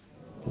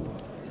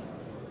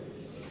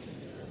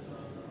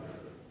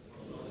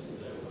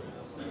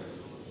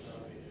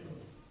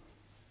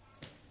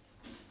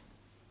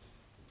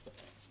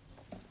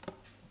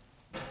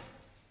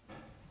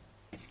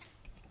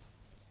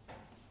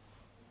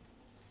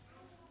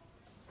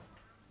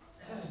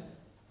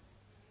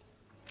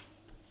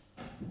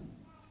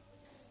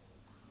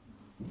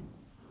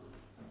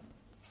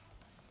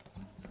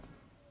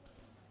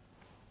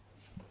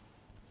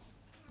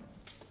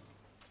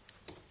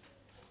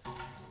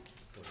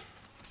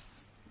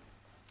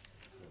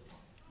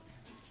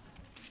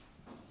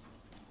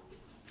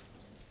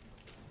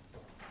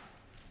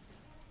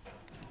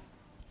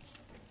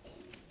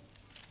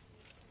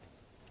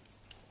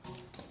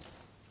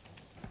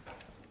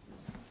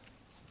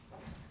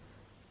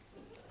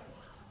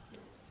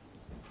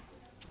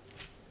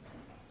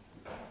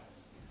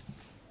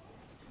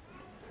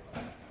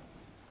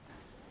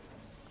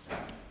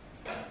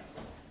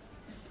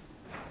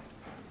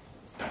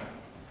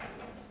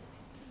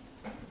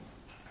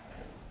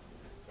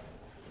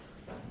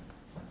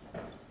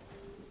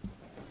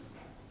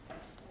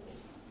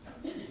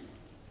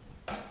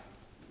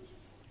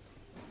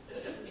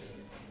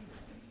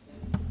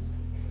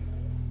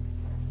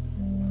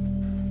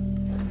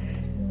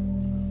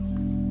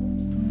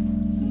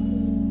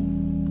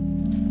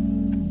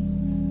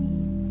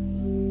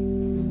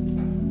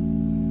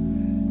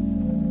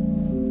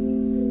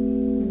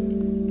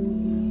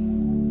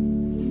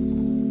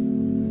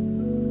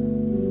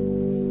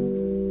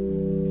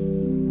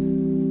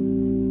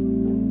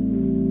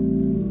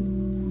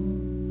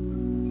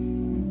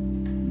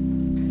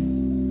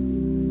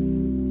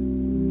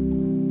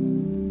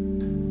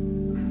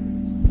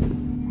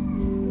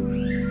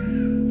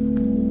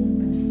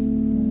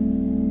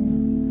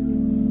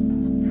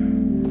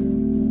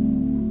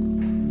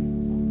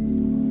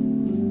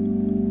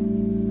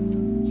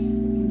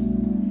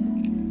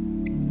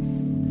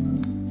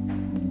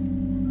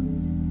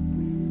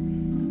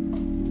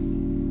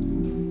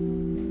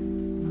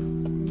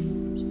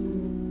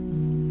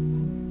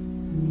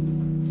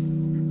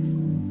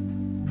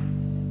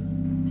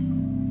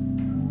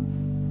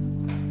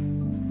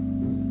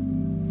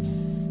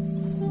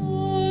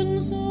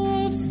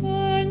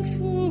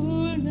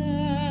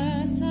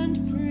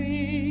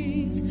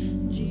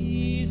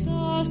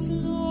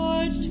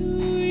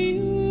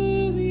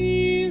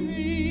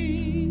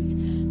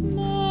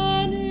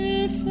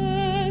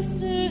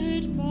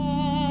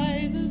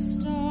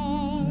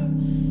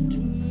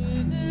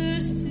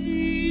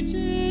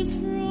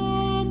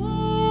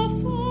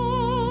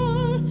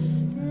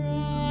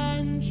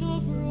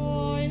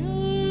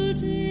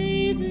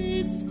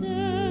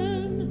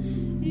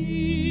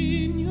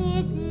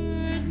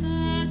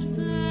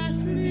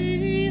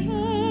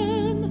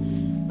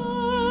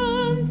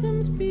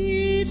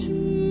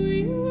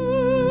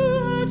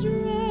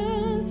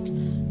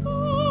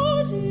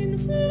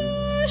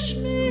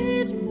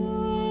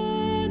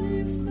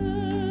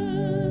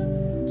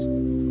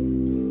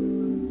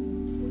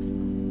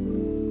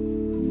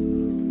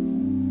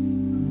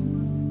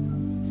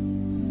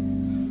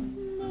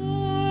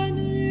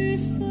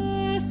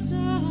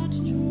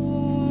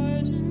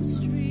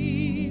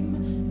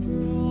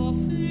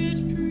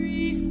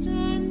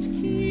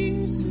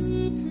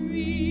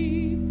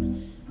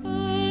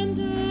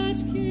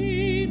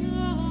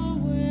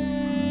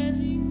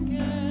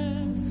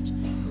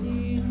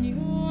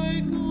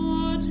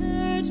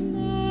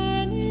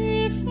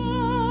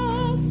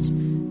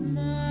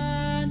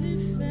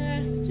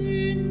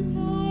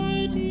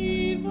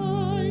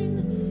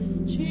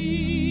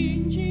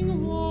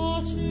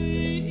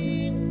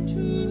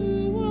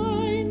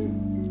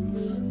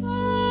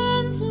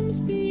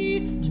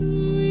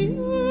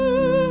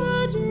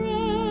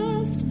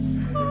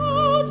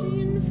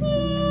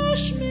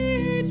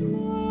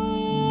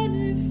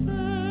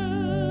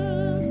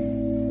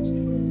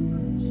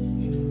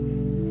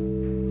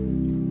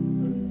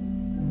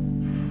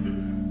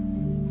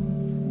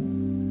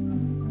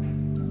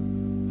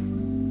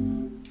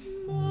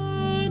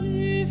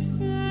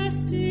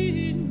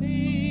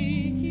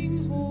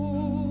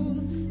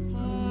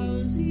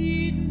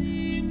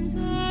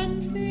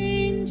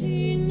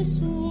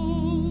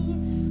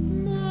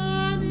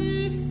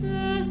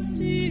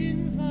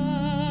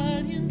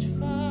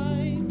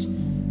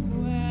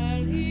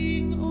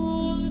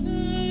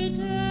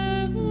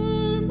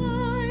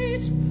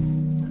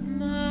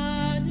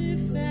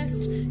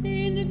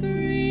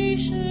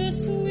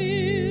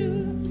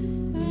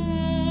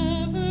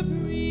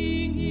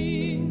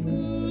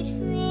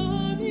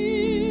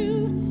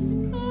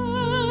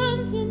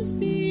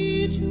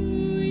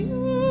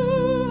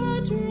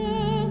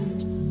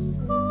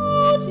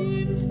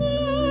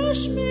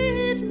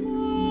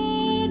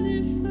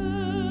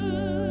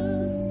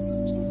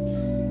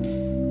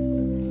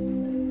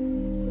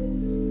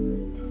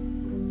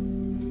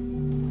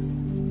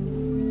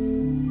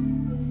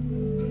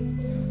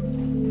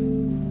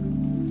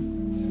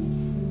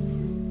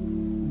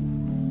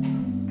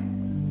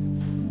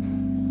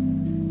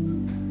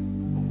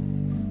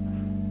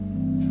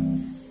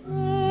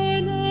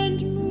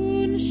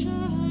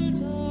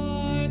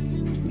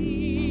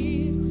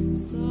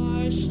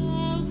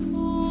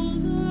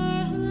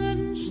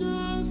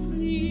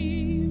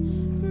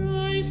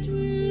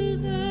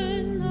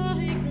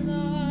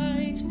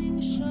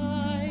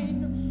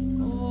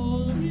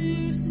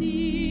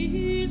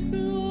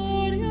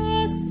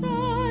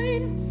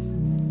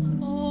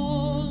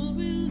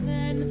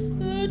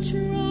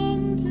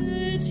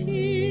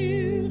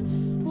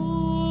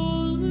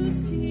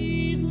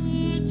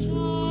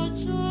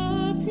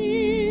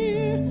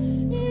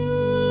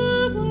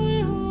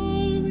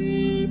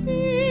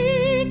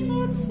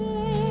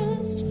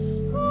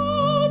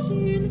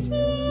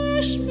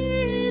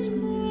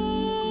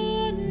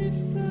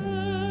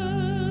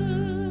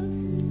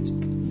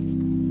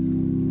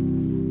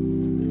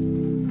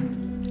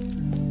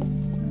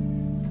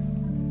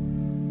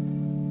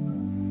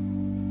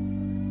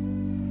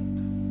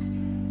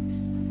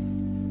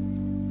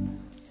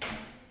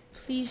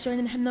 Please join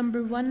in hymn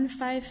number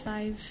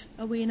 155,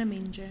 Away in a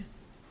Manger.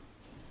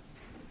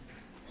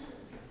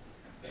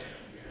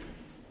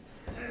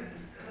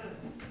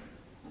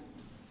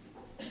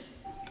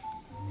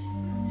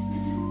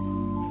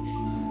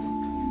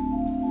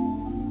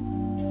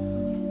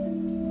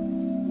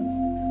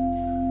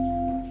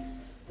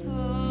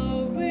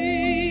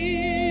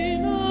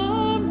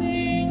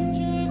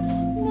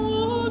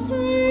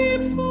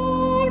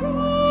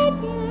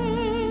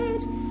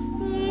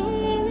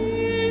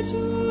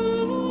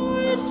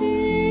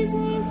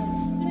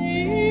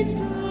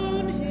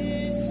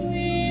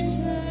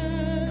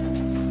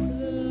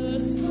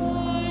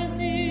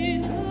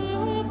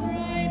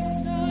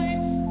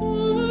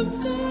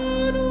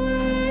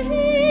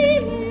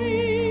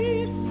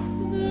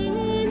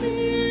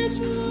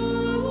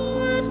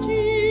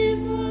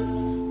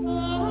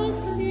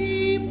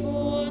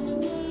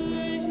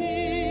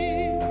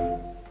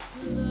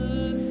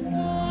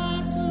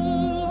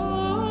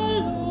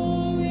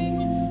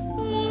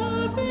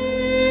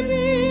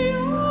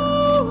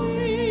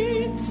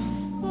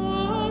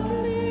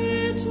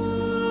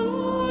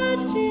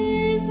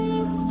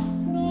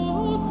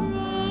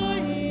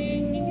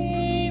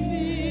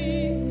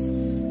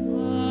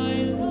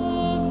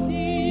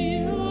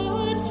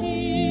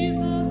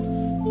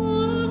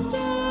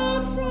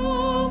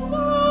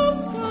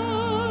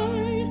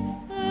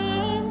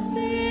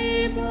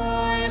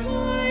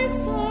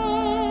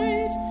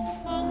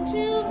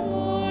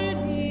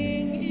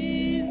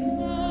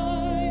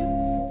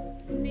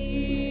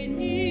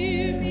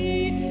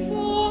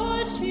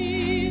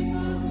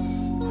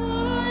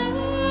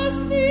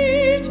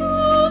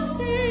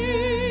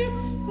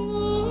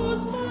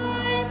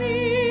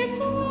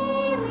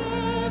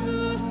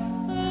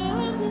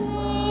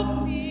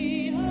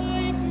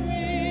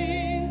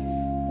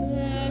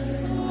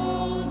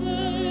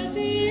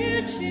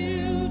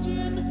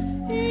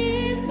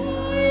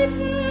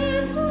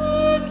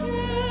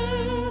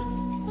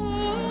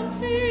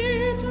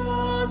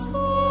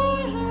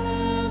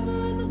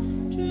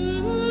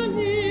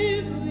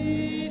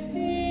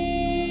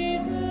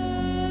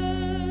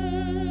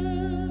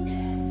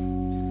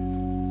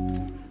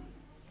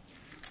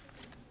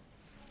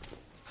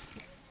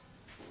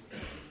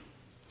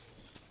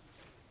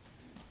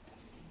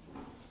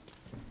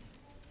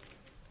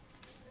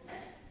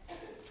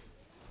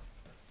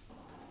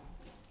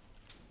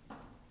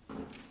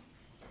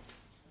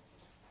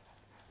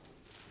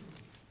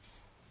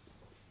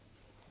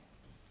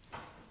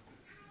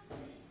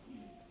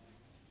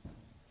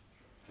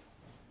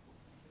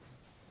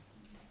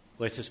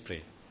 Let us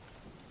pray.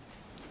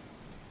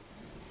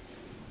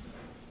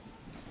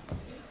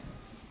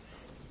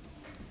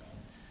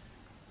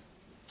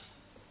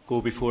 Go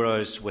before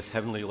us with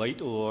heavenly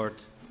light, O Lord,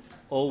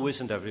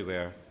 always and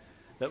everywhere,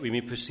 that we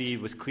may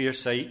perceive with clear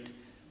sight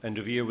and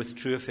revere with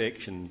true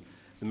affection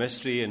the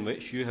mystery in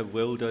which you have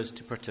willed us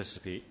to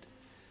participate.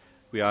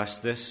 We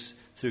ask this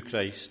through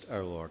Christ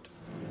our Lord.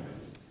 Amen.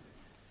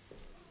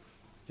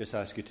 Just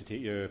ask you to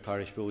take your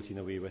parish bulletin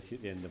away with you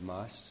at the end of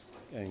Mass.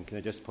 And can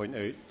I just point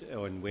out,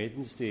 on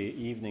Wednesday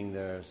evening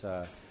there's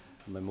a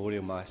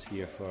memorial Mass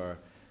here for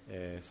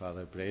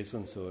Father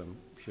Breslin, so I'm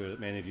sure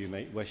that many of you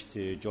might wish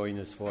to join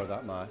us for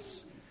that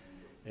Mass.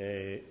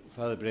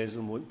 Father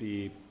Breslin won't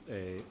be,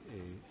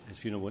 his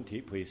funeral won't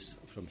take place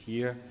from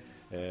here.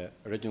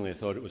 Originally I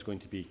thought it was going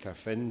to be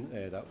Carfin,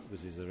 that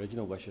was his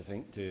original wish, I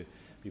think, to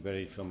be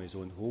buried from his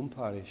own home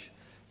parish,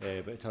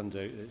 but it turns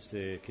out it's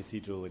the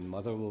cathedral in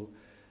Motherwell,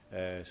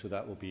 so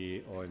that will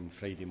be on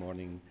Friday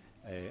morning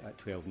at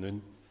 12 noon,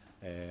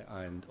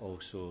 and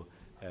also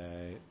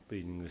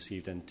being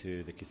received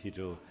into the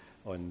cathedral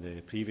on the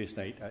previous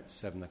night at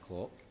 7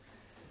 o'clock.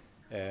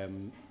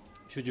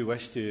 Should you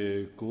wish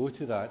to go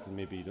to that, and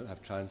maybe you don't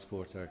have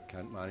transport or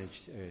can't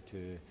manage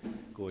to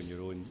go on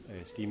your own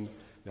steam,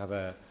 we have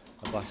a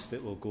bus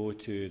that will go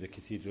to the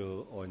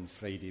cathedral on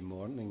Friday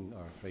morning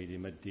or Friday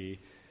midday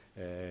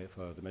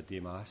for the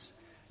midday Mass.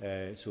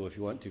 So if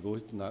you want to go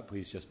to that,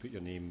 please just put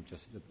your name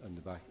just on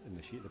the back, in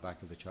the sheet at the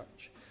back of the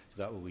church.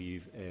 So that will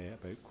leave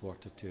about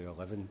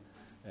 11:15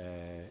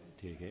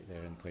 to get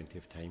there in plenty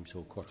of time.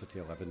 So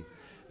 11:15,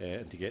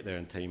 and to get there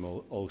in time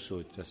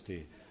also just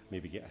to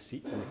maybe get a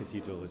seat in the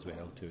cathedral as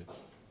well too.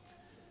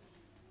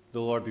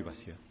 The Lord be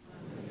with you.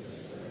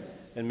 Amen.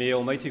 And may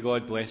Almighty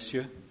God bless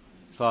you,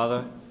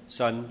 Father,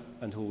 Son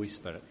and Holy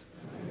Spirit.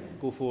 Amen.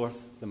 Go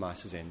forth, the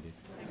Mass is ended.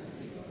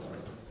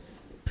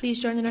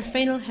 Please join in our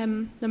final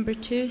hymn, number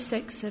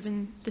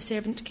 267, The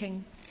Servant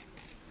King.